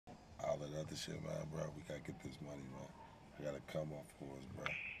other shit, man, bro. We gotta get this money, man. We gotta come up for us, bro.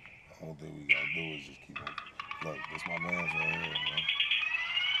 The only thing we gotta do is just keep on. Look, this my man's right here, man.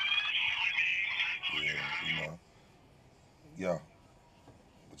 Yeah, you know. Yo,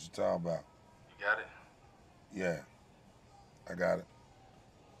 what you talking about? You got it? Yeah, I got it.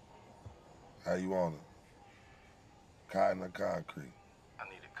 How you want it? Cotton or concrete? I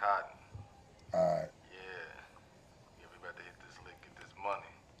need a cotton. All right. Yeah, we about to hit this lick, get this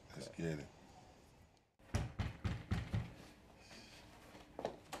money. Let's get it.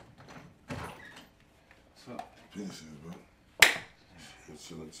 What's up? Finish it, bro. Let's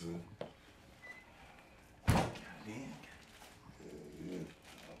chill it too. Yeah.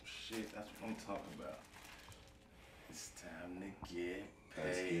 Oh shit, that's what I'm talking about. It's time to get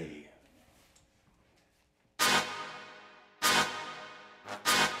Let's get paid. it.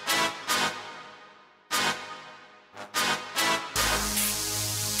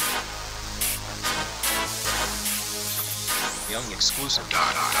 Young exclusive.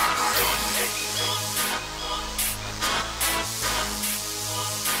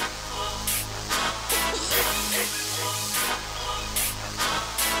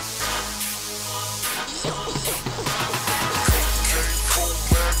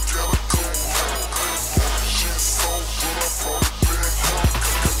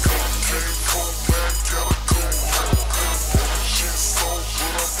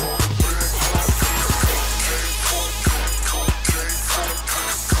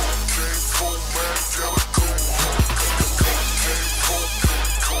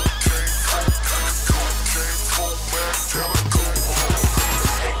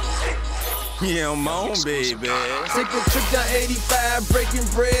 Yeah, I'm on, baby. Take a trip down 85, breaking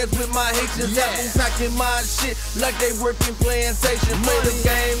bread with my Haitians. Apples packing my shit like they working plantation. Play the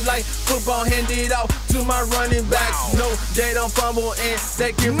game like football, hand it off to my running backs. No, they don't fumble and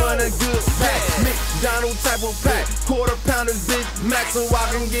they can run a good pack. McDonald's type of pack, quarter pounders, Big Mac, so I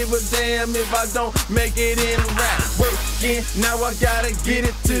can give a damn if I don't make it in rap. Working, now I gotta get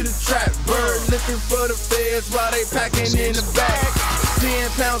it to the trap. Bird looking for the feds while they packing in the bag.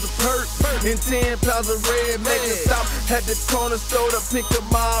 10 pounds of perk and 10 pounds of red. Make a stop at the corner store to pick up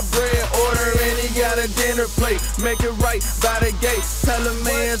my bread. Order and he got a dinner plate. Make it right by the gate. Tell a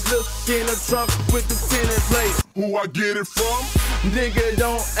man's look in the trunk with the tenant plate. Who I get it from? Nigga,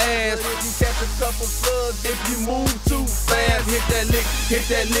 don't ask. If you catch a couple slugs, if you move too fast, hit that lick,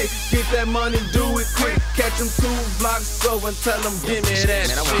 get that money, do it quick. Catch them 2 blocks over and tell them, give me that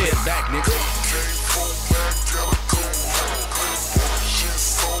Man, I shit. wanna get back, nigga.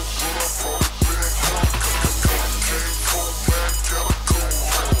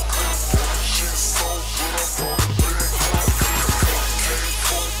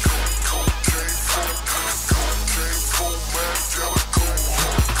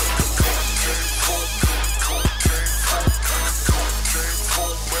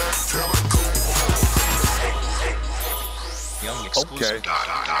 Young exclusive.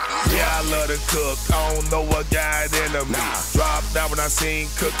 Yeah, I love to cook. I don't know what got into me. Dropped out when I seen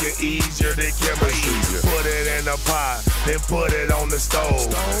cooking easier than chemistry. Put it in a pot, then put it on the stove.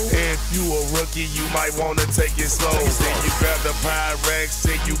 If you a rookie, you might wanna take it slow. Then you grab the Pyrex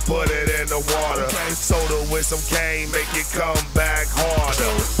and you put it in the water. Soda with some cane, make it come back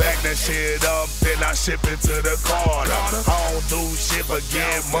harder. Back that shit up, then I ship it to the corner. I don't do shit but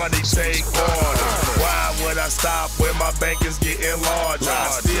get money, take order. Why would I stop when my bank is getting larger?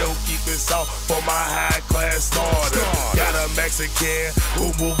 I still keep it soft for my high class starter. Got a Mexican who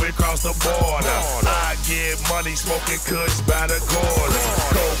move across the border. I get money smoking kush by the quarter.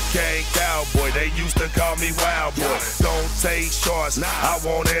 Cocaine cowboy, they used to call me wild boy. Don't take shorts, I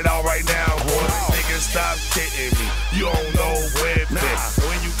want it all right now, boy. Niggas stop kidding me, you don't know whip it.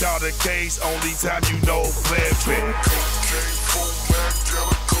 When you call the case, only time you know flip it.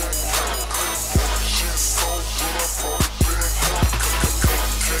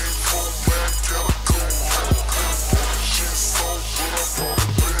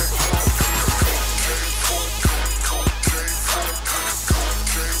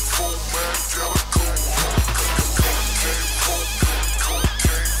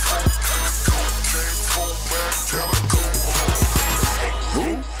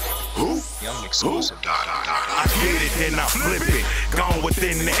 Young exclusive. I get it, then I flip it. Gone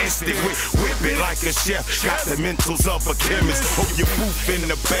within the instant. Whip it like a chef. Got the mentals of a chemist. Hope you poof in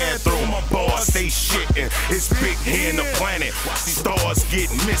the bathroom. My boss stay shitting. It's big here in the planet. Watch these stars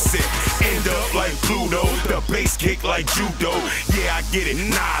get missing. End up like Pluto. The bass kick like judo. Yeah, I get it.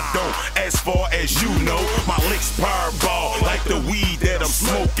 Nah, I don't. As far as you know, my licks fireball like the weed that I'm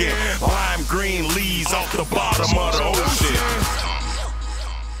smoking. Lime green leaves off the bottom of the ocean.